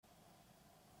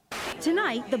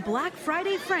Tonight, the Black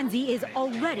Friday frenzy is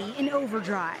already in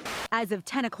overdrive. As of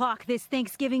 10 o'clock this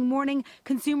Thanksgiving morning,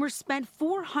 consumers spent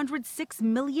 $406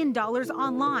 million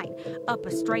online, up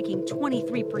a striking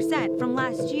 23% from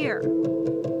last year.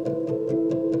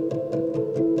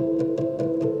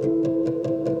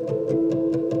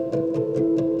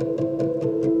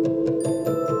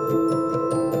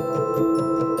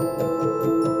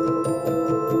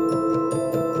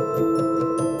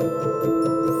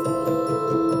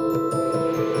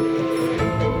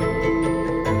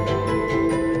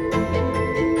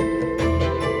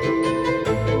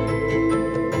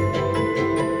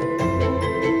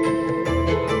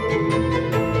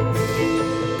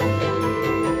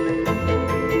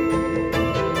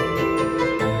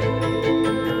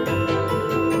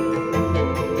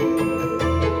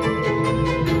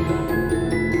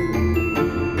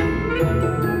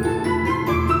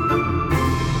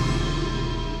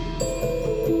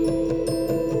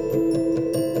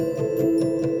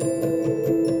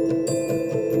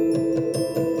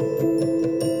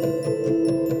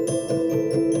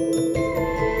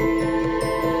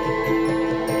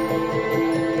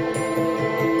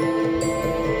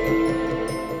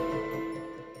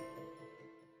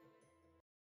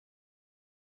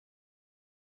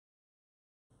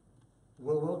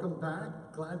 Well, welcome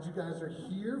back. Glad you guys are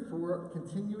here for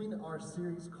continuing our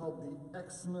series called The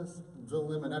Xmas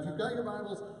Dilemma. Now, if you've got your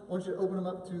Bibles, I want you to open them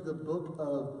up to the book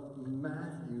of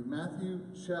Matthew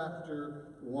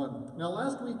chapter 1. Now,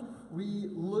 last week, we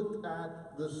looked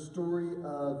at the story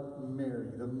of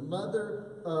Mary, the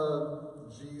mother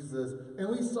of Jesus, and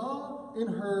we saw in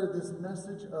her this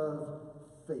message of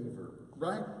favor,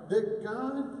 right? That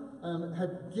God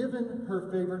had given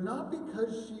her favor not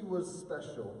because she was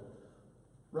special,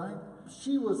 right?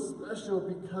 She was special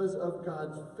because of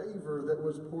God's favor that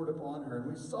was poured upon her.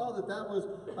 And we saw that that was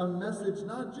a message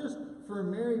not just for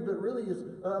Mary, but really is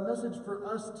a message for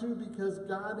us too, because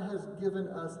God has given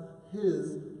us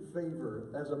his favor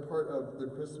as a part of the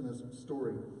Christmas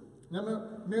story. Now,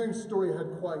 Mary's story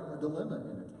had quite a dilemma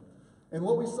in it. And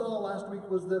what we saw last week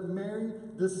was that Mary,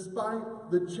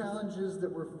 despite the challenges that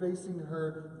were facing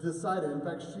her, decided, in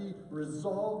fact, she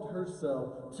resolved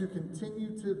herself to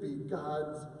continue to be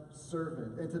God's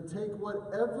servant and to take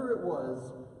whatever it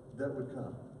was that would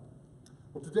come.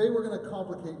 Well, today we're going to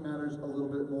complicate matters a little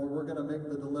bit more. We're going to make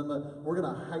the dilemma, we're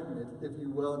going to heighten it, if you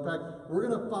will. In fact, we're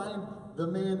going to find the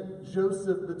man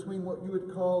Joseph between what you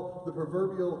would call the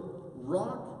proverbial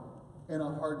rock and a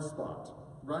hard spot,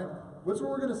 right? That's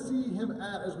where we're going to see him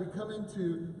at as we come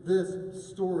into this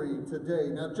story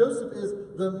today. Now, Joseph is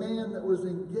the man that was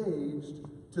engaged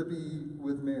to be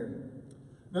with Mary.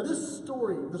 Now, this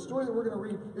story, the story that we're going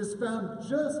to read, is found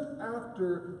just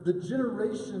after the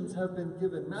generations have been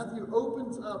given. Matthew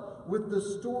opens up with the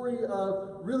story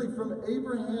of, really from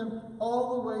Abraham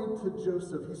all the way to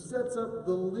Joseph. He sets up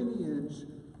the lineage,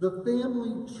 the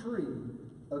family tree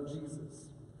of Jesus.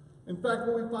 In fact,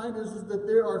 what we find is that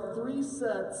there are 3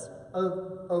 sets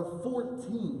of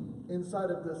 14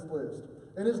 inside of this list.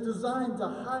 And it's designed to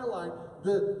highlight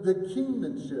the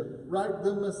kingmanship, right?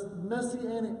 The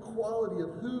messianic quality of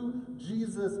who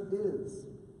Jesus is.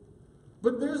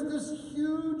 But there's this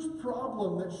huge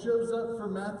problem that shows up for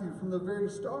Matthew from the very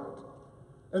start.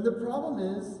 And the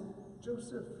problem is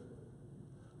Joseph.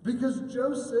 Because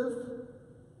Joseph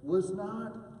was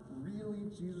not really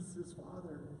Jesus'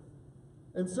 father.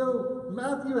 And so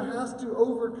Matthew has to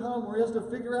overcome, or he has to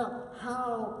figure out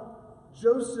how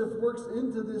Joseph works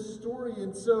into this story.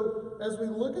 And so as we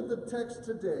look at the text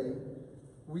today,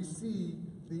 we see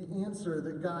the answer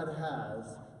that God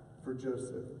has for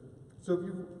Joseph. So if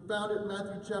you found it,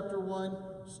 Matthew chapter 1,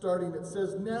 starting, it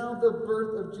says, "Now the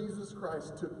birth of Jesus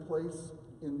Christ took place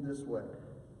in this way."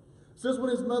 It says,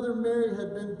 when his mother Mary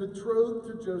had been betrothed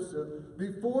to Joseph,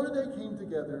 before they came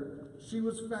together, she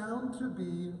was found to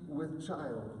be with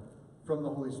child from the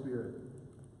Holy Spirit.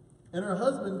 And her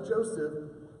husband, Joseph,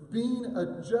 being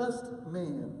a just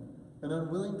man and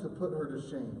unwilling to put her to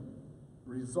shame,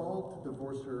 resolved to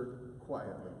divorce her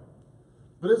quietly.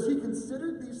 But as he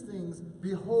considered these things,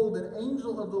 behold, an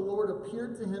angel of the Lord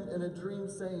appeared to him in a dream,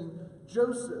 saying,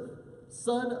 "Joseph,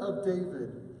 son of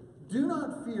David, do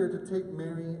not fear to take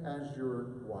Mary as your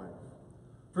wife.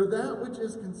 For that which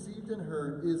is conceived in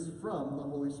her is from the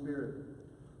Holy Spirit.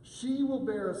 She will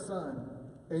bear a son,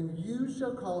 and you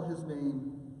shall call his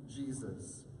name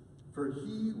Jesus, for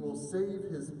he will save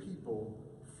his people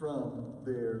from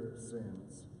their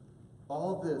sins."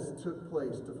 All this took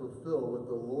place to fulfill what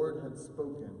the Lord had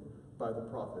spoken by the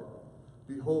prophet.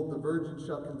 "Behold, the virgin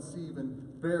shall conceive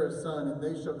and bear a son, and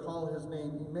they shall call his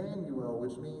name Emmanuel,"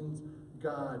 which means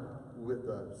God with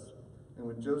us. And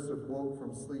when Joseph woke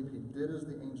from sleep, he did as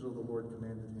the angel of the Lord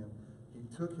commanded him.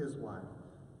 He took his wife,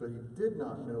 but he did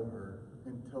not know her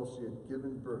until she had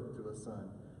given birth to a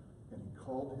son, and he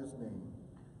called his name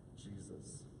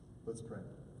Jesus. Let's pray.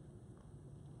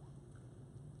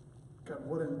 God,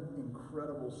 what an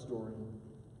incredible story.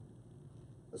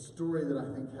 A story that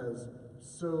I think has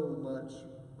so much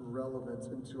relevance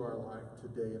into our life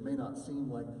today. It may not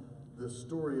seem like the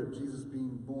story of Jesus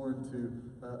being born to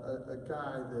a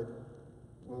guy that,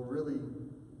 well, really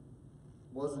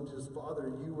wasn't his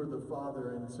father. You were the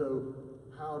father. And so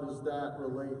how does that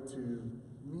relate to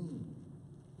me,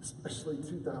 especially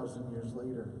 2,000 years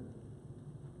later?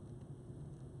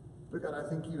 But God, I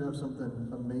think you have something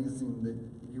amazing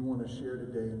that you want to share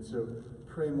today. And so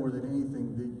pray more than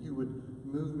anything that you would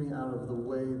move me out of the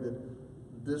way, that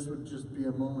this would just be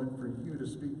a moment for you to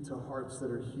speak to hearts that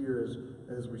are here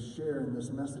as we share in this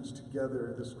message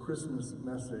together, this Christmas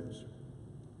message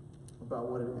about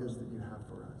what it is that you have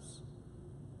for us.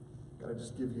 God, I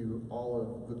just give you all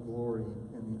of the glory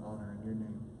and the honor in your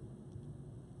name.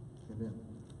 Amen.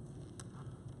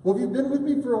 Well, if you've been with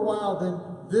me for a while,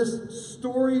 then this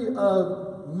story of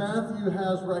Matthew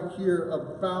has right here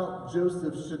about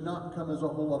Joseph should not come as a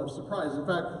whole lot of surprise. In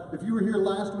fact, if you were here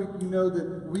last week, you know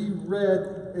that we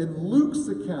read in Luke's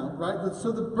account, right?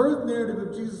 So the birth narrative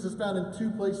of Jesus is found in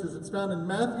two places. It's found in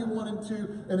Matthew 1 and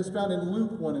 2, and it's found in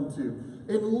Luke 1 and 2.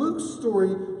 In Luke's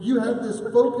story, you have this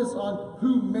focus on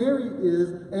who Mary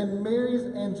is and Mary's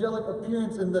angelic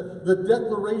appearance and the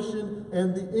declaration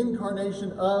and the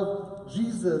incarnation of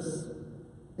Jesus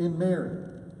in Mary.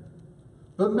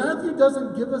 But Matthew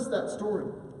doesn't give us that story.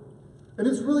 And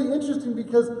it's really interesting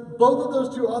because both of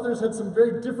those two authors had some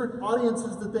very different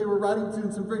audiences that they were writing to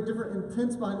and some very different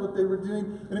intents behind what they were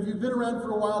doing. And if you've been around for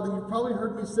a while, then you've probably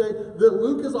heard me say that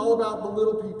Luke is all about the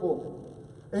little people.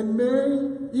 And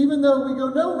Mary, even though we go,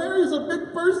 no, Mary's a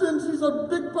big person, she's a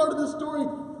big part of the story,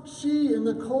 she in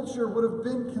the culture would have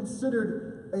been considered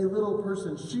a little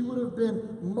person. She would have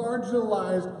been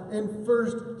marginalized in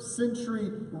first century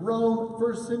Rome,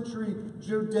 first century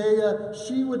Judea.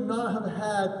 She would not have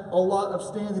had a lot of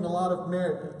standing, a lot of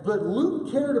merit. But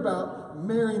Luke cared about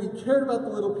Mary, and he cared about the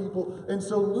little people, and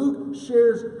so Luke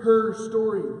shares her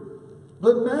story.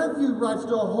 But Matthew writes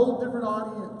to a whole different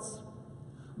audience.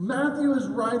 Matthew is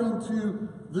writing to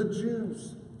the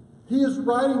Jews. He is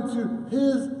writing to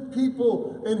his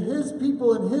people, and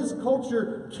his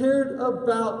culture cared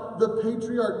about the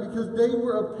patriarch because they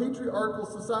were a patriarchal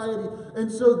society. And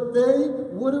so they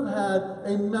would have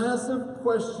had a massive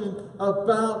question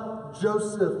about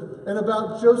Joseph and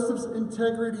about Joseph's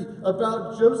integrity,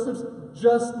 about Joseph's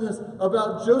justness,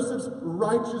 about Joseph's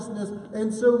righteousness.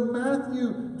 And so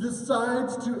Matthew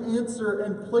decides to answer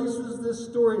and places this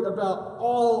story about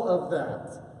all of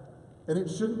that. And it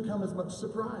shouldn't come as much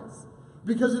surprise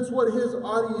because it's what his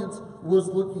audience was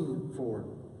looking for.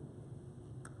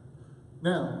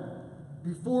 Now,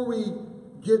 before we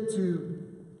get to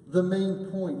the main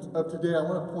point of today, I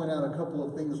want to point out a couple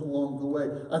of things along the way.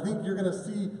 I think you're going to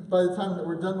see by the time that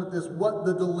we're done with this what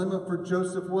the dilemma for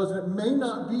Joseph was. And it may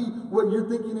not be what you're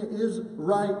thinking it is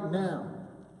right now.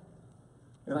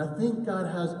 And I think God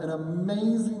has an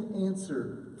amazing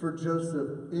answer for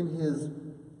Joseph in his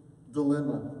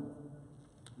dilemma.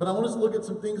 But I want us to look at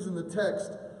some things in the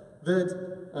text that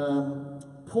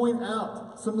point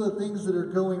out some of the things that are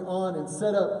going on and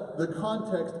set up the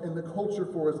context and the culture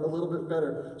for us a little bit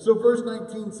better. So verse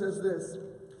 19 says this.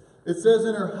 It says,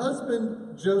 and her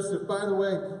husband, Joseph, by the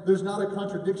way, there's not a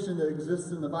contradiction that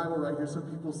exists in the Bible right here. Some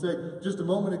people say, just a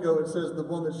moment ago it says the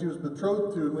one that she was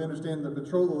betrothed to, and we understand that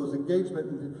betrothal is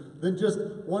engagement. And then just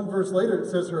one verse later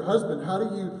it says her husband. How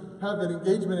do you have an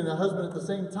engagement and a husband at the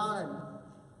same time?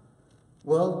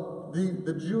 Well,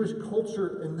 the Jewish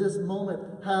culture in this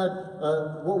moment had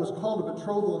what was called a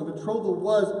betrothal, and a betrothal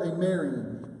was a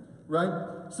marrying,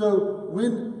 right? So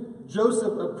when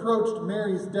Joseph approached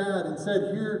Mary's dad and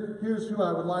said, here's who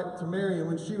I would like to marry, and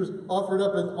when she was offered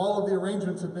up and all of the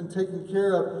arrangements had been taken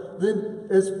care of, then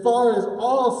as far as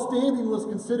all standing was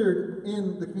considered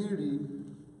in the community,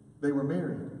 they were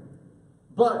married.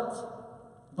 But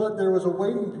there was a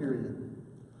waiting period.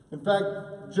 In fact,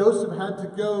 Joseph had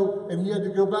to go, and he had to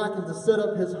go back and to set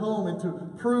up his home and to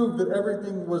prove that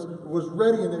everything was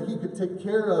ready and that he could take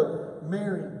care of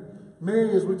Mary.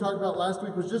 Mary, as we talked about last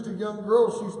week, was just a young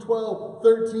girl. She's 12,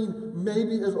 13,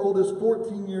 maybe as old as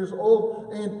 14 years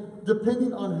old. And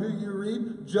depending on who you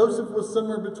read, Joseph was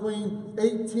somewhere between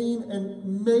 18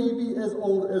 and maybe as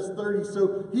old as 30.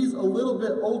 So he's a little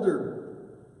bit older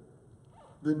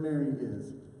than Mary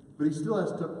is. But he still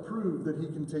has to prove that he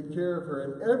can take care of her.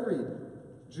 And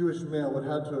Jewish male would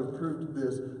have to have proved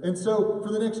this. And so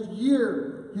for the next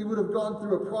year, he would have gone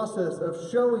through a process of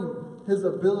showing his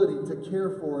ability to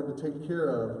care for and to take care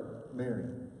of Mary.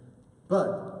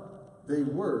 But they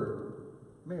were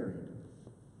married.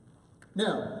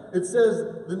 Now, it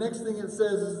says, the next thing it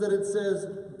says is that it says,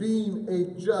 being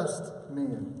a just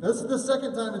man. This is the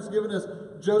second time it's given us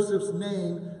Joseph's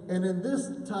name, and in this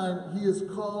time he is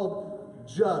called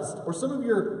just. Or some of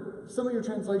your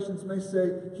translations may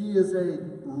say he is a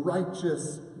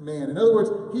righteous man. In other words,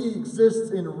 he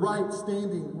exists in right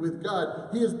standing with God.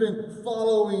 He has been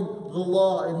following the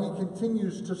law, and he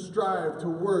continues to strive to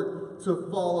work to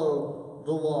follow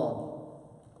the law.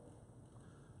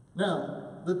 Now,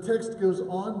 the text goes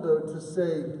on, though, to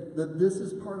say that this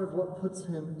is part of what puts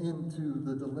him into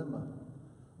the dilemma.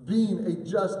 Being a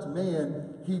just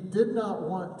man, he did not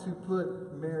want to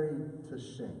put Mary to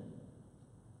shame.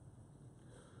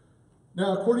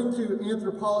 Now, according to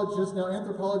anthropologists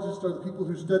are the people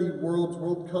who study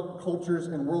world cultures,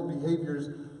 and world behaviors.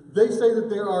 They say that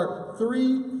there are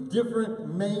 3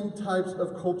 different main types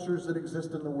of cultures that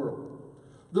exist in the world.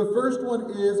 The first one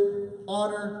is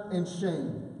honor and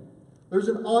shame. There's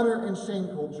an honor and shame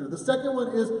culture. The second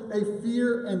one is a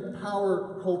fear and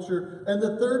power culture. And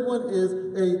the third one is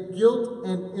a guilt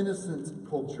and innocence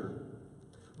culture.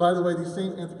 By the way, these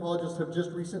same anthropologists have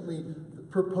just recently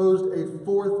proposed a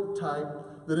 4th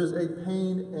type that is a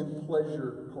pain and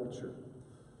pleasure culture.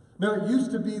 Now, it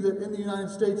used to be that in the United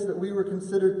States that we were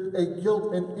considered a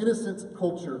guilt and innocence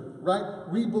culture, right?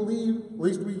 We believe, at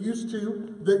least we used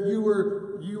to, that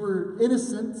you were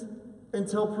innocent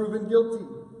until proven guilty.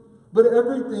 But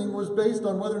everything was based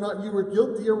on whether or not you were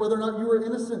guilty or whether or not you were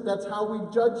innocent. That's how we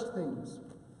judged things.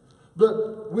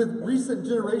 But with recent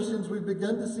generations, we've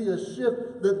begun to see a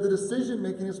shift that the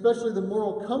decision-making, especially the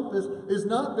moral compass, is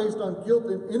not based on guilt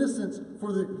and innocence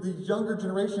for the younger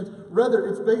generations. Rather,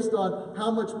 it's based on how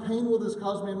much pain will this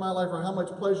cause me in my life, or how much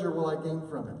pleasure will I gain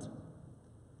from it.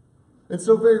 And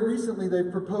so very recently, they've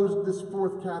proposed this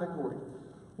 4th category.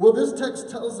 Well, this text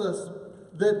tells us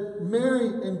that Mary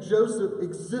and Joseph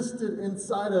existed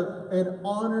inside of an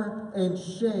honor and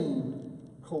shame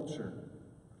culture.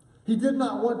 He did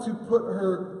not want to put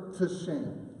her to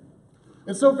shame.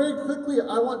 And so very quickly,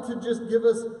 I want to just give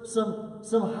us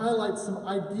some highlights, some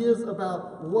ideas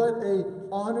about what a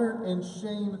honor and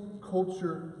shame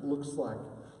culture looks like.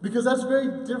 Because that's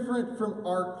very different from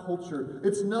our culture.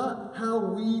 It's not how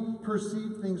we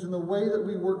perceive things and the way that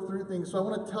we work through things. So I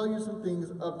want to tell you some things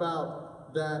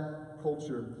about that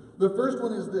culture. The first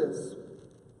one is this.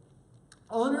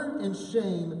 Honor and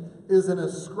shame is an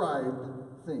ascribed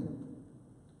thing.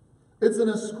 It's an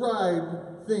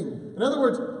ascribed thing. In other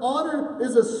words, honor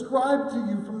is ascribed to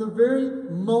you from the very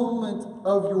moment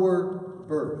of your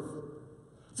birth.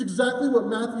 It's exactly what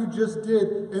Matthew just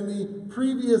did in the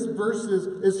previous verses,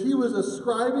 is he was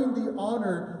ascribing the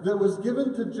honor that was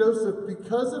given to Joseph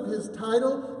because of his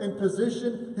title and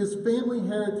position, his family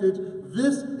heritage.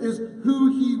 This is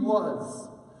who he was.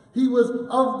 He was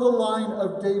of the line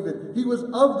of David. He was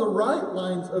of the right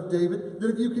lines of David,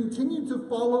 that if you continue to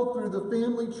follow through the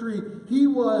family tree, he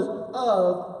was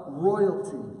of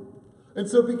royalty. And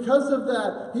so because of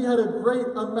that, he had a great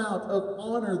amount of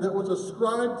honor that was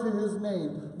ascribed to his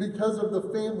name because of the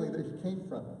family that he came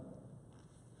from.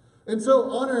 And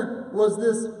so honor was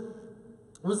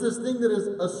this thing that is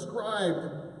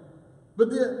ascribed. But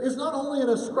it's not only an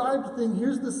ascribed thing.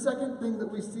 Here's the second thing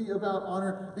that we see about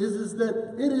honor is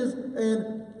that it is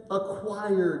an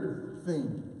acquired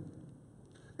thing.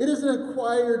 It is an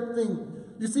acquired thing.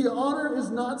 You see, honor is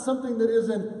not something that is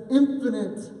an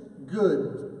infinite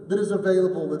good that is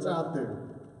available, that's out there.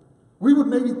 We would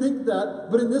maybe think that,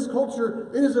 but in this culture,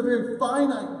 it is a very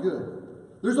finite good.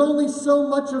 There's only so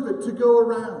much of it to go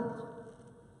around.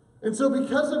 And so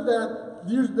because of that,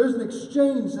 there's an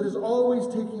exchange that is always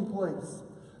taking place.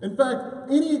 In fact,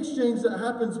 any exchange that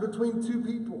happens between two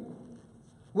people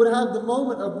would have the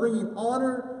moment of bringing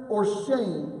honor or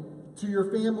shame to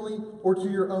your family or to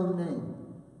your own name.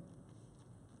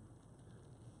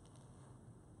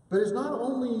 But it's not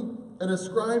only an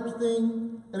ascribed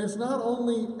thing, and it's not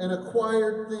only an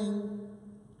acquired thing,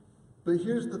 but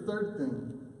here's the third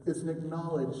thing. It's an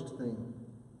acknowledged thing.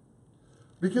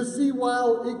 Because see,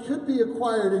 while it could be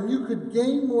acquired and you could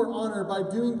gain more honor by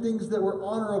doing things that were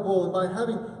honorable and by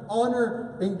having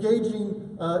honor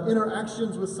engaging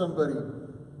interactions with somebody,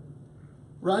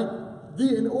 right?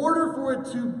 In order for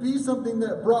it to be something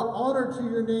that brought honor to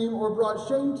your name or brought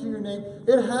shame to your name,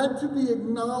 it had to be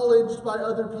acknowledged by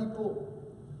other people.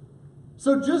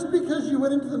 So just because you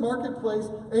went into the marketplace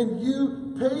and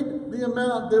you paid the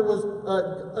amount that was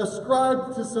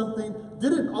ascribed to something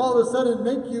didn't all of a sudden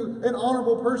make you an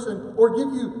honorable person or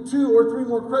give you 2 or 3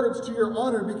 more credits to your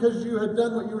honor because you had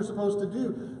done what you were supposed to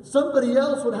do. Somebody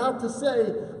else would have to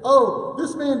say, oh,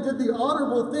 this man did the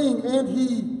honorable thing,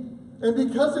 and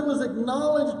because it was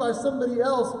acknowledged by somebody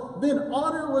else, then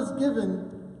honor was given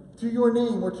to your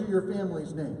name or to your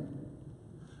family's name.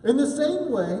 In the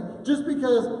same way, just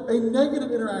because a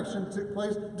negative interaction took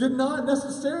place did not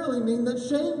necessarily mean that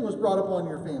shame was brought upon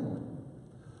your family.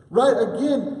 Right?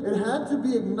 Again, it had to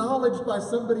be acknowledged by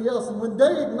somebody else. And when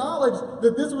they acknowledged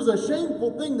that this was a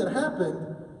shameful thing that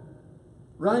happened,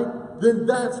 right, then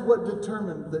that's what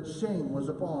determined that shame was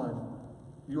upon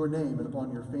your name and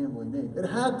upon your family name. It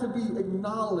had to be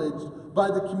acknowledged by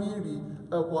the community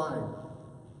wide.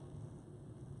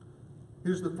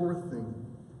 Here's the 4th thing.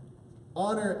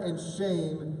 Honor and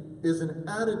shame is an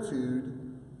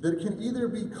attitude that can either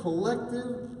be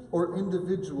collective or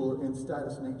individual in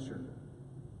status nature.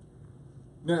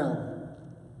 Now,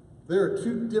 there are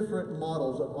 2 different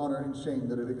models of honor and shame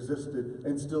that have existed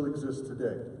and still exist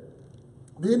today.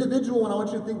 The individual one, I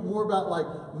want you to think more about like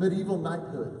medieval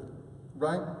knighthood,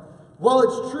 right? While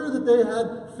it's true that they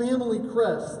had family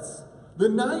crests, the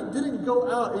knight didn't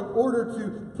go out in order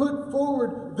to put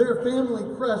forward their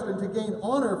family crest and to gain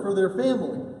honor for their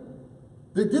family.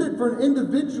 They did it for an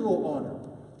individual honor.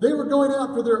 They were going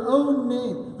out for their own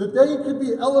name, that they could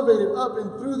be elevated up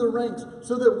and through the ranks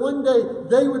so that one day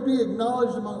they would be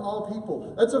acknowledged among all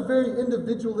people. That's a very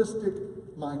individualistic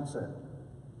mindset.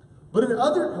 But in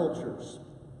other cultures,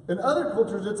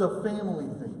 it's a family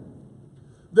thing.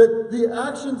 That the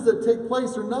actions that take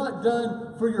place are not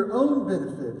done for your own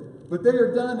benefit, but they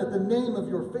are done at the name of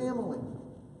your family.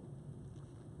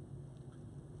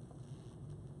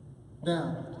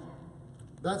 Now,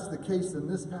 that's the case in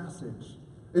this passage.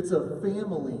 It's a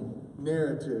family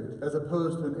narrative as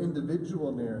opposed to an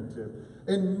individual narrative.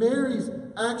 And Mary's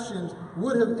actions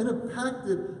would have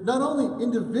impacted not only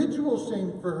individual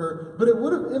shame for her, but it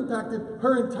would have impacted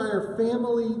her entire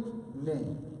family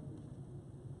name.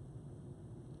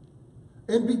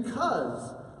 And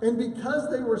because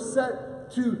they were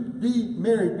set to be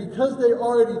married, because they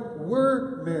already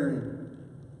were married,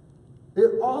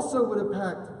 it also would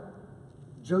impact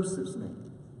Joseph's name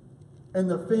and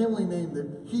the family name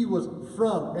that he was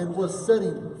from and was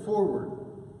setting forward.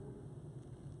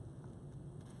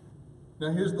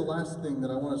 Now here's the last thing that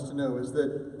I want us to know is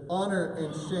that honor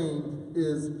and shame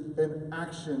is an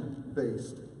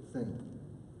action-based thing.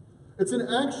 It's an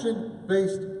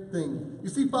action-based thing. You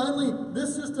see, finally,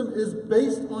 this system is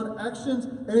based on actions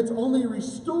and it's only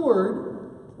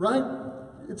restored, right?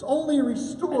 It's only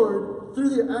restored through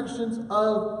the actions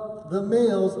of the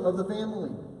males of the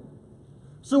family.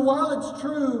 So while it's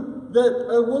true that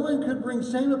a woman could bring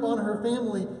shame upon her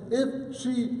family if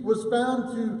she was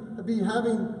found to be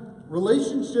having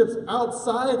relationships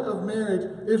outside of marriage,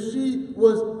 if she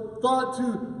was thought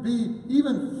to be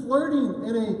even flirting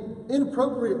in an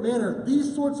inappropriate manner,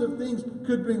 these sorts of things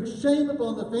could bring shame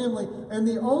upon the family, and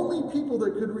the only people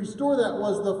that could restore that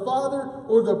was the father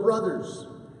or the brothers.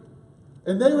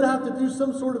 And they would have to do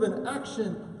some sort of an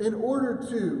action in order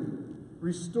to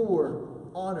restore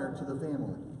honor to the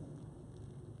family.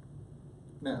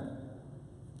 Now,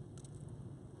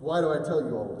 why do I tell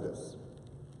you all of this?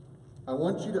 I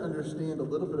want you to understand a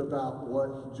little bit about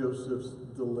what Joseph's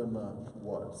dilemma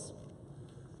was.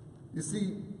 You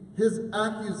see, his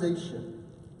accusation,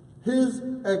 his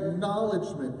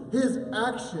acknowledgement, his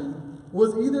action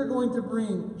was either going to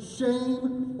bring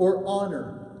shame or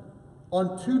honor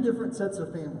on 2 different sets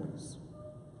of families.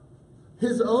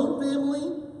 His own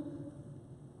family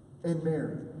and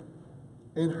Mary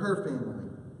and her family.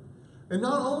 And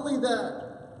not only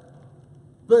that,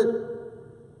 but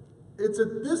it's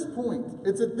at this point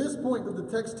that the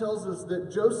text tells us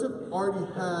that Joseph already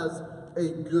has a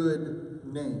good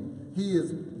name. He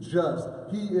is just.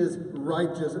 He is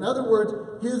righteous. In other words,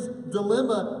 his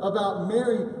dilemma about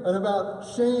Mary and about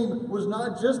shame was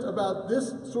not just about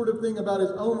this sort of thing about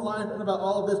his own life and about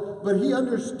all of this, but he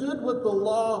understood what the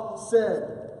law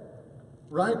said.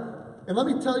 Right? And let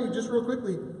me tell you just real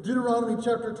quickly, Deuteronomy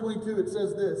chapter 22, it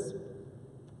says this.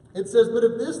 It says, but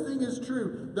if this thing is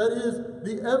true, that is,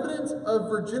 the evidence of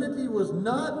virginity was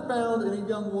not found in a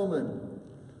young woman,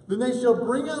 then they shall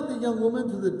bring out the young woman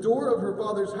to the door of her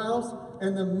father's house,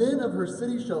 and the men of her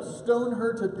city shall stone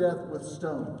her to death with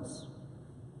stones.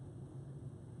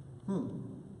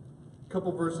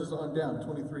 Couple verses on down,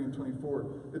 23 and 24.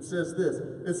 It says this.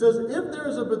 It says, if there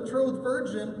is a betrothed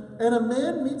virgin, and a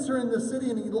man meets her in the city,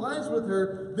 and he lies with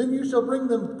her, then you shall bring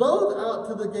them both out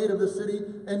to the gate of the city,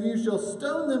 and you shall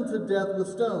stone them to death with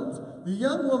stones. The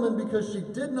young woman, because she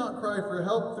did not cry for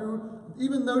help through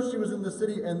even though she was in the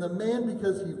city, and the man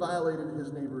because he violated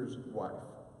his neighbor's wife.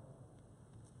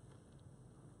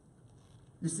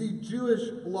 You see, Jewish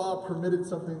law permitted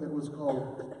something that was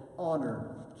called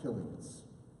honor killings.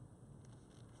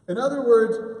 In other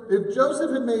words, if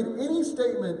Joseph had made any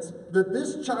statements that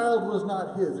this child was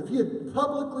not his, if he had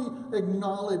publicly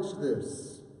acknowledged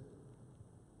this,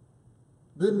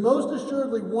 then most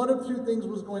assuredly one of two things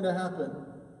was going to happen.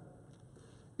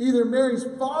 Either Mary's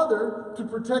father, to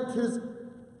protect his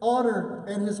honor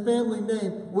and his family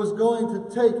name, was going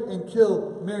to take and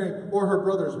kill Mary, or her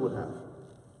brothers would have.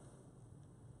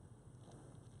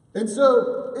 And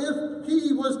so, if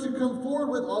he was to come forward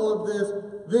with all of this,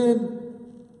 then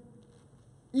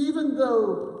even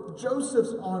though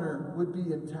Joseph's honor would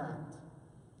be intact,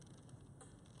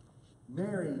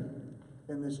 Mary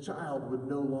and this child would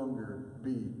no longer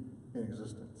be in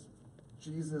existence.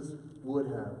 Jesus would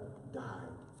have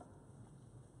died,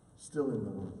 still in the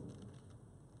womb.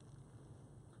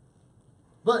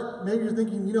 But maybe you're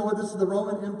thinking, you know what, this is the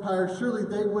Roman Empire. Surely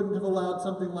they wouldn't have allowed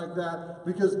something like that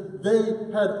because they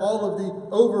had all of the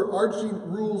overarching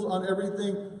rules on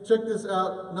everything. Check this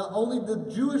out. Not only did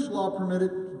Jewish law permit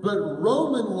it, but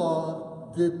Roman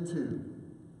law did too.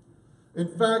 In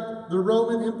fact, the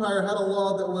Roman Empire had a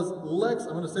law that was lex,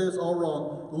 I'm going to say this all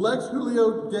wrong, lex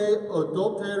Julio de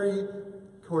adulteri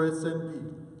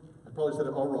correscendi. I probably said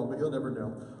it all wrong, but you'll never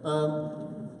know.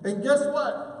 And guess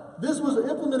what? This was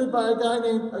implemented by a guy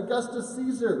named Augustus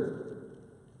Caesar.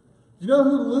 You know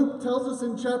who Luke tells us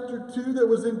in chapter 2 that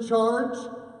was in charge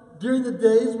during the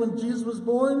days when Jesus was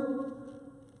born?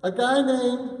 A guy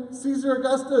named Caesar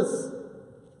Augustus.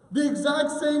 The exact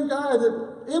same guy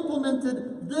that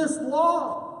implemented this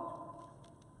law.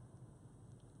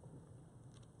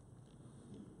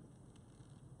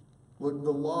 Look,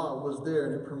 the law was there,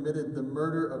 and it permitted the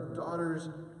murder of daughters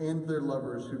and their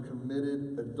lovers who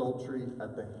committed adultery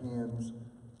at the hands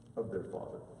of their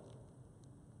father.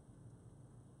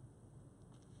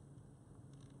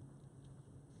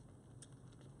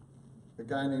 A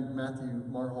guy named Matthew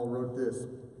Marhall wrote this.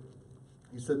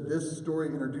 He said, this story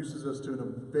introduces us to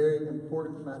a very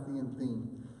important Matthean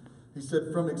theme. He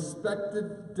said, from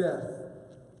expected death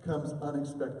comes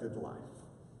unexpected life.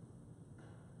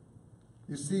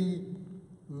 You see,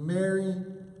 Mary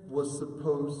was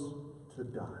supposed to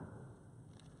die.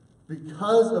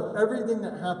 Because of everything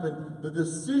that happened, the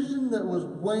decision that was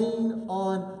weighing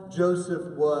on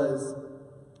Joseph was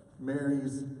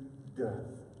Mary's death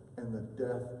and the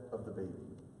death of the baby.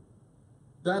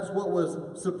 That's what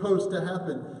was supposed to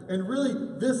happen. And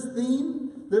really, this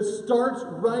theme that starts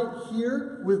right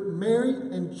here with Mary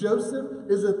and Joseph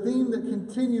is a theme that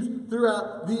continues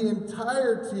throughout the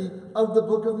entirety of the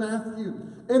book of Matthew.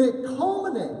 And it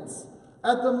culminates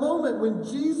at the moment when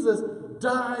Jesus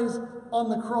dies on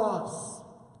the cross.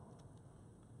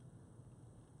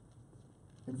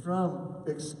 And from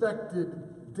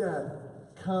expected death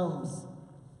comes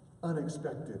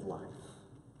unexpected life.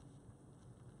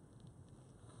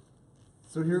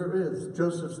 So here it is,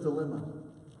 Joseph's dilemma.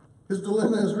 His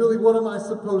dilemma is really, what am I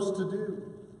supposed to do?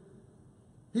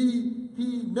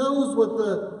 He knows what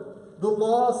the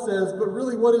law says, but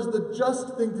really, what is the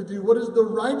just thing to do? What is the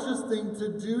righteous thing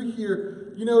to do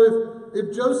here? You know,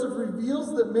 if Joseph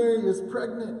reveals that Mary is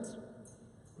pregnant,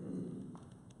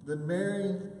 then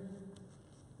Mary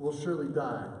will surely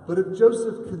die. But if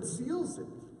Joseph conceals it,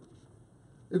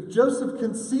 if Joseph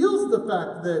conceals the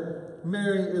fact that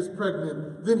Mary is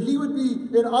pregnant, then he would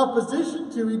be in opposition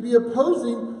to, he'd be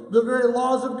opposing the very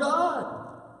laws of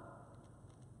God.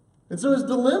 And so his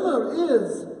dilemma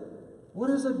is, what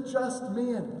is a just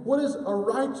man? What is a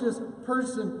righteous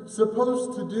person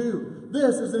supposed to do?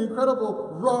 This is an incredible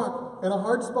rock and a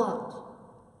hard spot.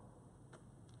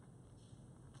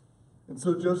 And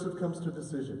so Joseph comes to a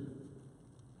decision.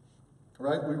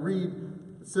 Right? We read,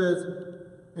 it says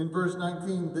in verse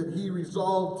 19 that he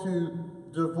resolved to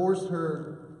divorce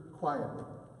her quietly.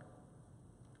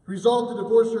 Resolved to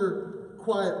divorce her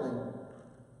quietly.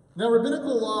 Now,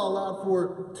 rabbinical law allowed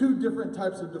for two different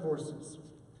types of divorces.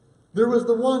 There was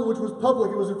the one which was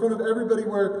public. It was in front of everybody,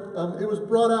 where it was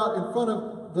brought out in front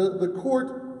of the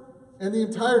court, and the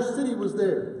entire city was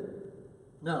there.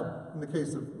 Now, in the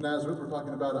case of Nazareth, we're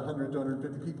talking about 100 to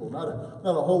 150 people. Not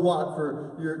a whole lot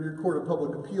for your court of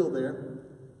public appeal there.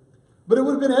 But it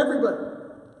would have been everybody.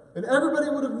 And everybody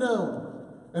would have known.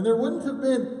 And there wouldn't have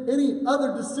been any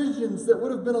other decisions that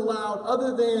would have been allowed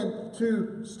other than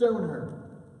to stone her.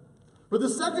 But the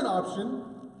second option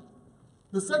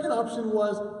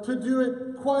was to do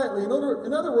it quietly. In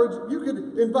other words, you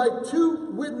could invite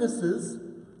two witnesses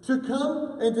to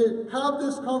come and to have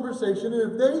this conversation.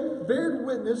 And if they bared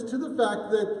witness to the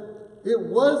fact that it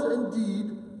was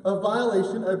indeed a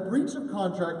violation, a breach of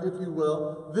contract, if you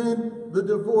will, then the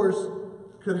divorce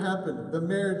could happen. The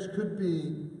marriage could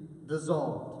be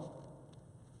dissolved.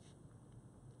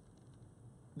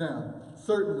 Now,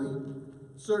 certainly,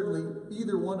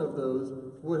 either one of those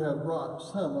would have brought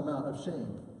some amount of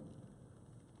shame.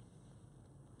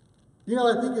 You know,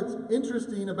 I think it's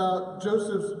interesting about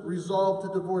Joseph's resolve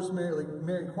to divorce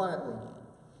Mary quietly.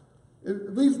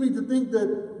 It leads me to think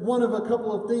that one of a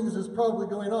couple of things is probably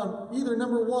going on. Either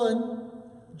number one,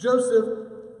 Joseph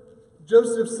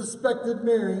suspected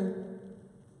Mary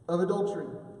of adultery.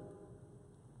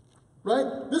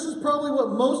 Right? This is probably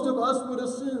what most of us would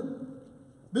assume.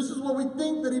 This is what we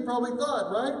think that he probably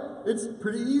thought, right? It's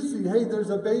pretty easy. Hey, there's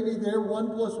a baby there. 1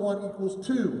 + 1 =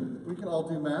 2. We can all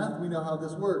do math. We know how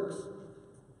this works.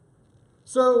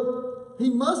 So she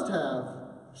must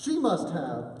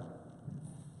have.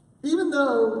 Even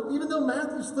though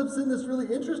Matthew slips in this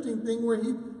really interesting thing where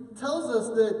he tells us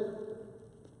that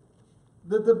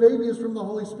the baby is from the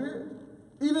Holy Spirit.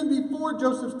 Even before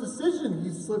Joseph's decision,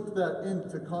 he slipped that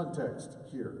into context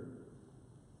here.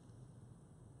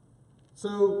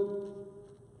 So,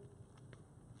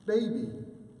 maybe,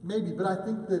 but I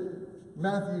think that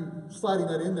Matthew sliding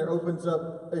that in there opens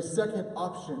up a second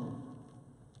option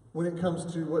when it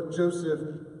comes to what Joseph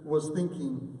was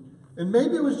thinking. And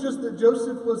maybe it was just that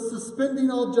Joseph was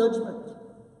suspending all judgment.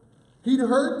 He'd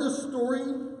heard the story,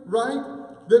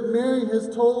 right, that Mary has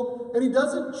told, and he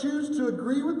doesn't choose to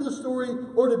agree with the story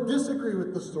or to disagree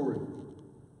with the story.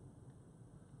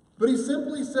 But he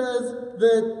simply says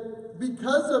that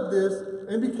because of this,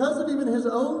 and because of even his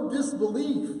own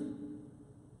disbelief,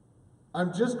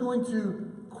 I'm just going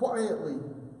to quietly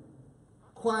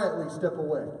step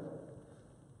away.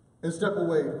 And step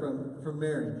away from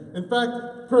Mary. In fact,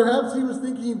 perhaps he was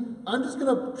thinking, I'm just going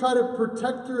to try to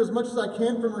protect her as much as I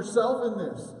can from herself in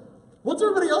this. What's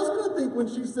everybody else going to think when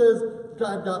she says,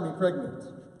 God got me pregnant?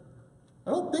 I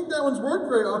don't think that one's worked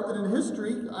very often in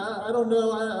history. I don't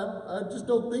know. I just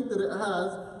don't think that it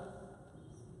has.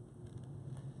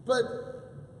 But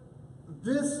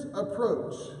this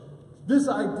approach, this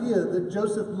idea that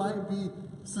Joseph might be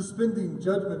suspending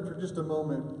judgment for just a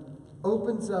moment,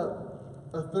 opens up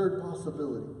a third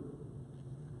possibility.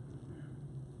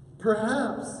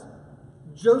 Perhaps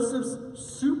Joseph's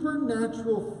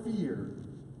supernatural fear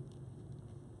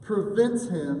prevents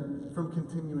him from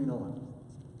continuing on.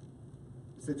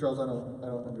 You say, Charles, I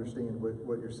don't understand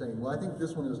what you're saying. Well, I think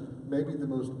this one is maybe the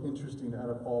most interesting out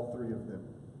of all three of them.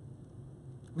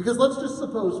 Because let's just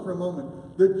suppose for a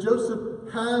moment that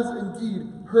Joseph has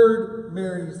indeed heard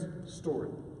Mary's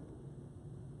story.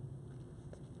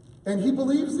 And he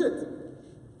believes it.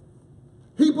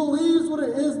 He believes what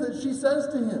it is that she says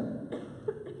to him.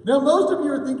 Now, most of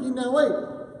you are thinking, now wait,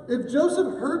 if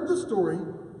Joseph heard the story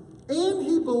and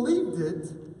he believed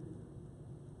it,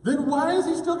 then why is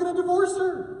he still going to divorce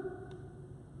her?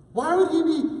 Why would he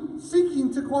be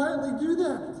seeking to quietly do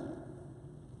that?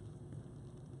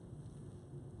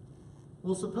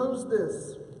 Well, suppose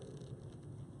this.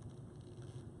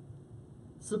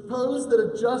 Suppose that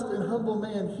a just and humble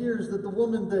man hears that the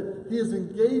woman that he is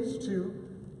engaged to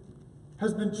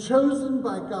has been chosen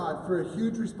by God for a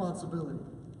huge responsibility.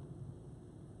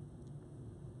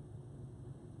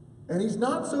 And he's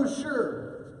not so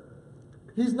sure.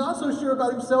 He's not so sure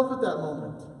about himself at that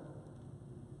moment.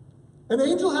 An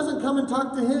angel hasn't come and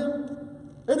talked to him.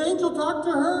 An angel talked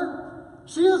to her.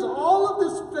 She has all of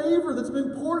this favor that's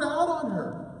been poured out on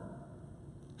her.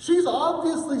 She's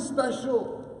obviously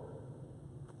special.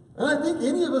 And I think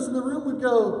any of us in the room would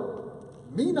go,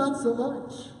 me not so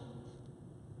much.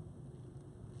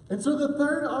 And so the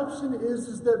third option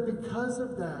is that because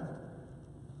of that,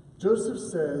 Joseph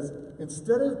says,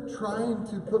 instead of trying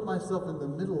to put myself in the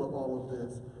middle of all of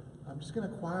this, I'm just going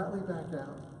to quietly back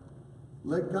out.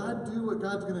 Let God do what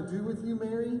God's going to do with you,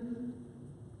 Mary,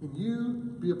 and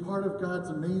you be a part of God's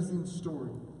amazing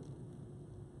story.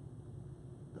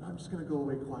 But I'm just going to go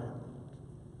away quietly.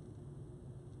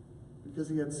 Because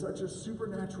he had such a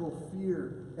supernatural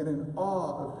fear and an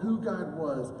awe of who God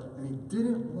was, and he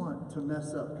didn't want to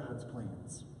mess up God's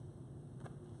plans.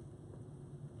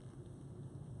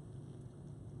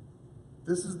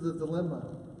 This is the dilemma,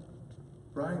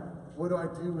 right? What do I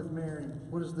do with Mary?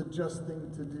 What is the just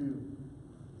thing to do?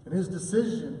 And his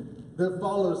decision that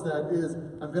follows that is,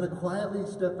 I'm going to quietly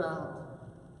step out,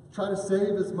 try to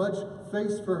save as much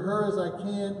face for her as I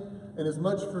can, and as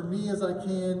much for me as I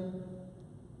can.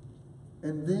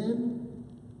 And then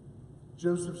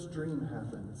Joseph's dream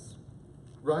happens.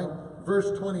 right?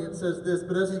 Verse 20, it says this,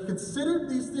 but as he considered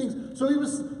these things, so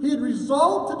he had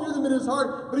resolved to do them in his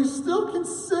heart, but he's still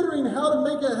considering how to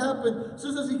make it happen. It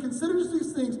says, as he considers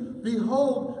these things,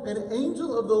 behold, an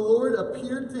angel of the Lord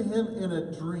appeared to him in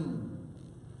a dream.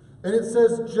 And it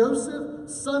says, Joseph,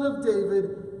 son of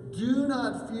David, do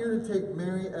not fear to take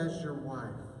Mary as your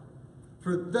wife,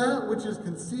 for that which is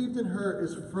conceived in her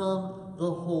is from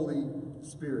the Holy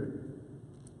Spirit.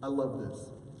 I love this.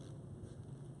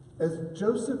 As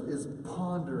Joseph is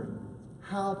pondering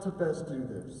how to best do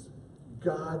this,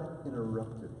 God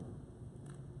interrupted.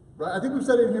 Right? I think we've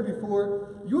said it in here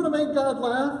before. You want to make God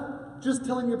laugh? Just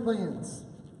tell him your plans.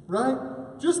 Right?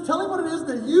 Just tell him what it is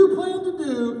that you plan to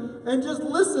do and just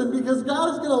listen, because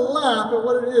God is going to laugh at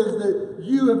what it is that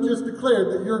you have just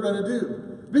declared that you're going to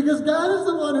do. Because God is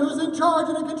the one who's in charge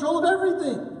and in control of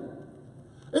everything.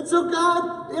 And so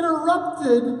God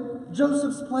interrupted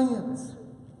Joseph's plans.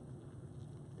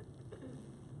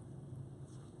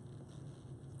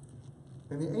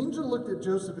 And the angel looked at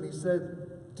Joseph and he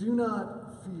said, do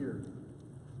not fear.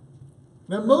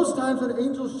 Now, most times when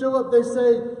angels show up, they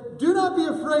say, do not be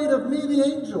afraid of me, the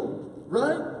angel.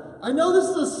 Right? I know this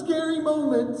is a scary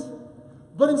moment,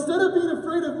 but instead of being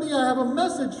afraid of me, I have a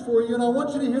message for you, and I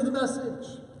want you to hear the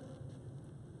message.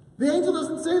 The angel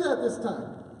doesn't say that this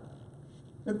time.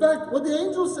 In fact, what the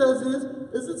angel says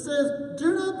is it says,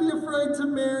 do not be afraid to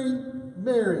marry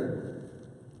Mary.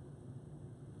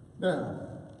 Now,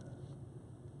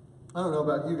 I don't know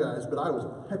about you guys, but I was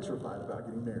petrified about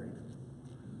getting married.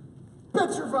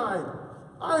 Petrified!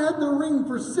 I had the ring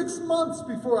for 6 months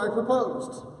before I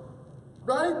proposed.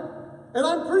 Right? And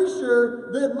I'm pretty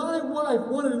sure that my wife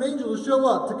wanted an angel to show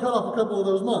up to cut off a couple of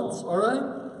those months. All right?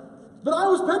 But I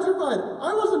was petrified.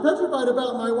 I wasn't petrified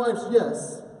about my wife's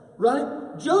yes.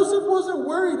 Right? Joseph wasn't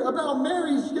worried about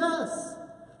Mary's yes.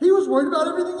 He was worried about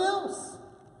everything else.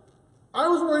 I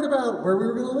was worried about where we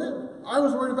were going to live. I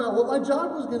was worried about what my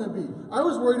job was going to be. I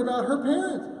was worried about her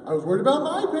parents. I was worried about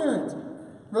my parents.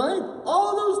 Right?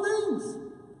 All of those things.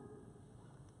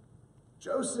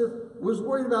 Joseph was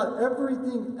worried about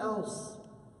everything else.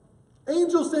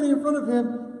 Angel standing in front of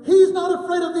him, he's not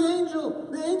afraid of the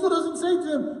angel. The angel doesn't say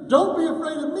to him, don't be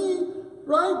afraid of me.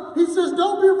 Right? He says,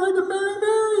 don't be afraid to marry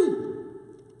Mary.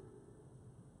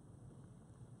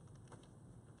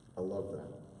 I love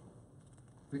that.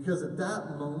 Because at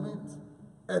that moment,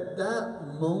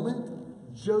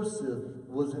 Joseph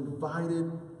was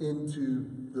invited into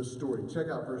the story. Check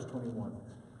out verse 21.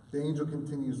 The angel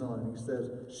continues on and he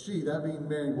says, she, that being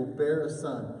Mary, will bear a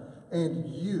son. And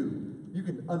you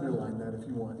can underline that if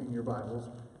you want in your Bibles,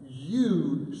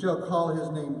 you shall call his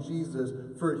name Jesus,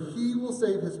 for he will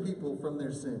save his people from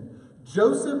their sin.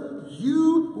 Joseph,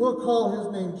 you will call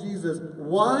his name Jesus.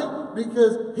 Why?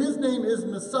 Because his name is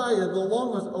Messiah, the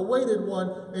long-awaited one,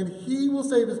 and he will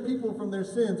save his people from their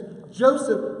sins.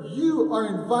 Joseph, you are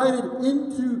invited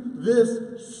into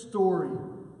this story.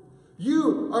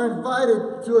 You are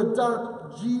invited to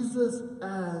adopt Jesus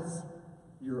as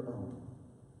your own.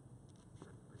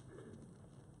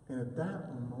 And at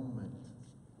that moment,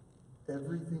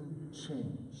 everything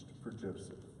changed for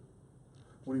Joseph.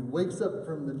 When he wakes up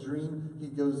from the dream, he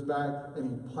goes back and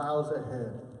he plows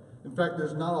ahead. In fact,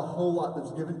 there's not a whole lot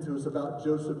that's given to us about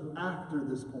Joseph after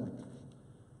this point.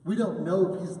 We don't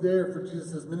know if he's there for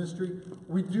Jesus' ministry.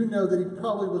 We do know that he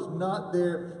probably was not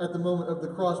there at the moment of the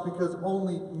cross because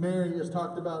only Mary is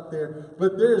talked about there.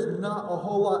 But there's not a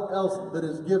whole lot else that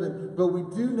is given. But we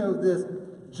do know this.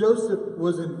 Joseph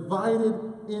was invited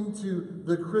into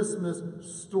the Christmas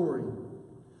story.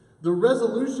 The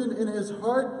resolution in his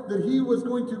heart that he was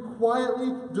going to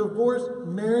quietly divorce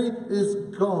Mary is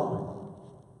gone.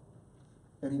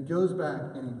 And he goes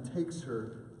back and he takes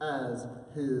her as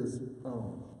his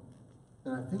own.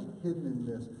 And I think hidden in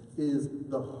this is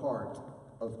the heart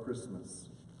of Christmas.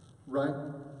 Right?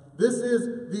 This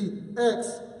is the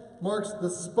X marks the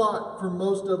spot for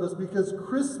most of us because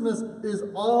Christmas is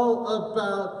all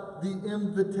about the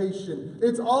invitation.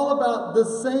 It's all about the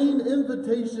same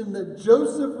invitation that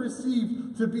Joseph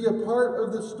received to be a part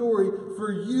of the story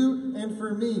for you and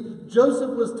for me.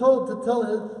 Joseph was told to tell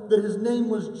him that his name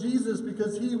was Jesus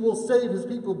because he will save his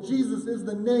people. Jesus is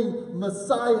the name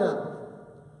Messiah,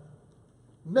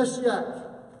 Meshiach.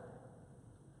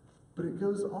 But it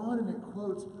goes on and it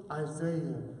quotes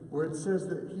Isaiah, where it says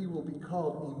that he will be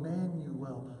called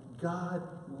Emmanuel, God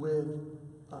with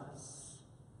us.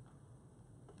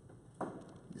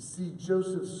 You see,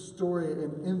 Joseph's story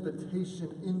and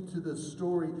invitation into the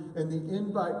story and the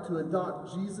invite to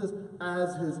adopt Jesus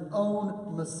as his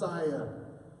own Messiah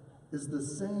is the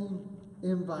same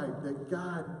invite that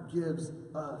God gives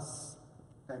us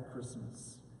at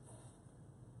Christmas.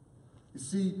 You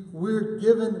see, we're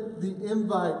given the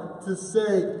invite to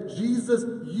say, Jesus,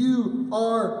 you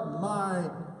are my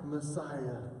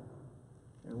Messiah.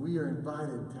 And we are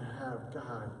invited to have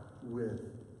God with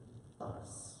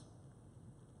us.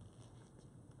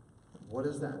 What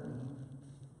does that mean?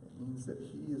 It means that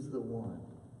he is the one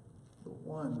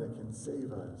that can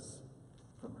save us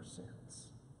from our sins.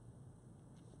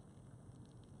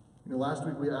 You know, last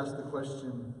week we asked the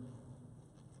question,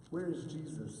 where is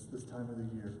Jesus this time of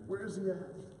the year? Where is he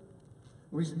at?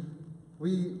 We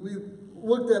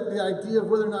looked at the idea of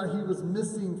whether or not he was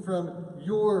missing from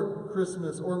your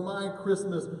Christmas or my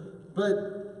Christmas.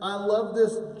 But I love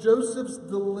this. Joseph's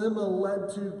dilemma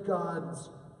led to God's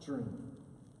dream,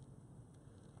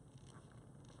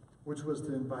 which was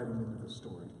to invite him into the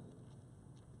story.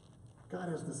 God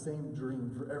has the same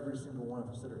dream for every single one of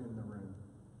us that are in the room.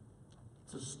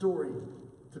 It's a story,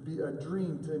 to be a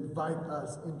dream, to invite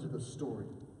us into the story.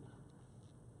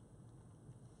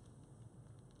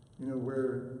 You know,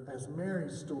 whereas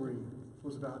Mary's story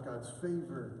was about God's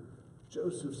favor,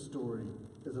 Joseph's story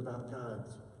is about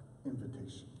God's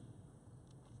invitation.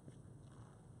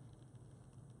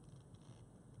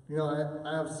 You know,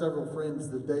 I have several friends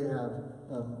that they have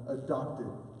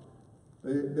adopted.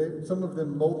 Some of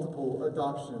them multiple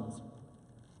adoptions.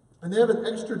 And they have an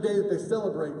extra day that they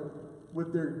celebrate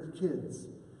with their kids.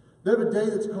 They have a day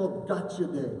that's called Gotcha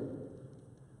Day.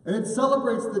 And it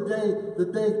celebrates the day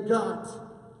that they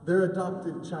got their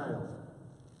adopted child.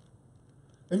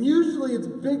 And usually it's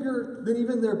bigger than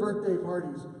even their birthday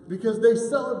parties because they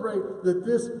celebrate that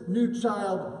this new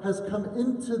child has come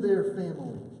into their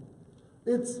family.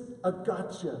 It's a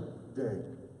gotcha day.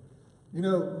 You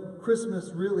know,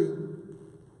 Christmas really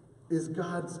is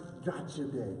God's gotcha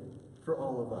day for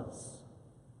all of us.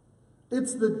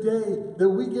 It's the day that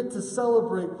we get to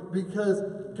celebrate because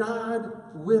God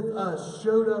with us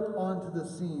showed up onto the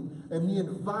scene and he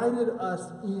invited us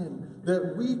in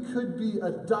that we could be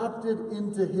adopted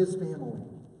into his family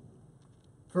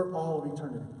for all of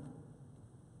eternity.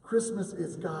 Christmas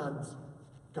is God's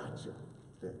gotcha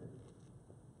day.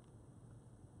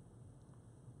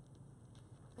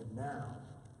 And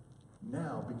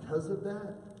now, because of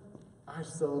that, I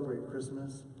celebrate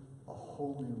Christmas a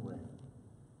whole new way.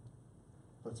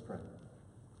 Let's pray.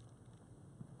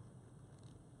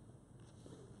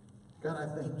 God, I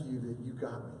thank you that you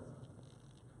got me.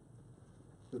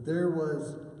 That there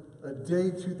was a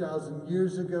day 2,000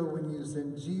 years ago when you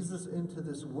sent Jesus into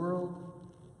this world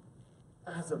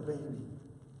as a baby.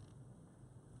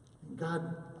 And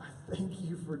God, I thank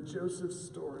you for Joseph's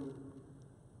story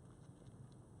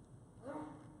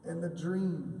and the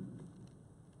dream.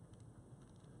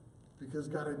 Because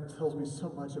God, it tells me so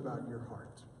much about your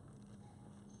heart.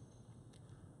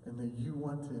 And that you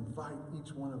want to invite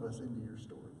each one of us into your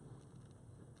story.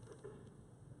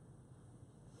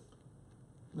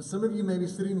 Now, some of you may be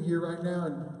sitting here right now,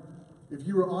 and if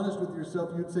you were honest with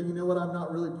yourself, you'd say, you know what, I'm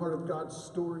not really part of God's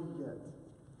story yet.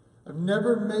 I've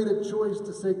never made a choice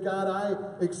to say, God,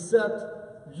 I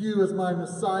accept you as my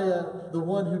Messiah, the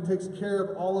one who takes care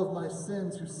of all of my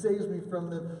sins, who saves me from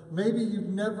them. Maybe you've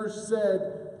never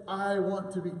said, I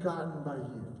want to be gotten by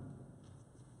you.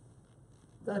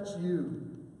 If that's you.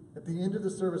 At the end of the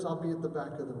service, I'll be at the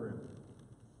back of the room.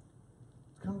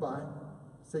 Come by.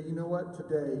 Say, you know what?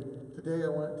 Today I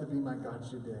want it to be my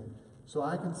gotcha day. So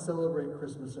I can celebrate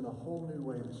Christmas in a whole new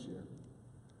way this year.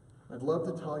 I'd love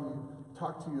to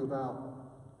talk to you about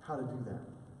how to do that.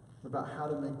 About how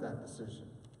to make that decision.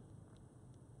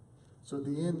 So at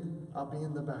the end, I'll be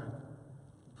in the back.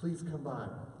 Please come by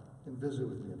and visit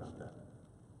with me about that.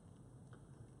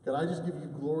 God, I just give you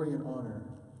glory and honor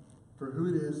for who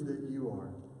it is that you are.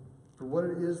 For what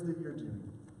it is that you're doing.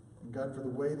 And God, for the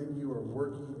way that you are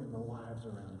working in the lives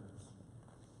around us.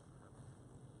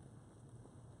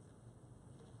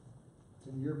 It's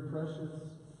in your precious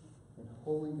and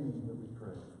holy name that we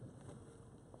pray.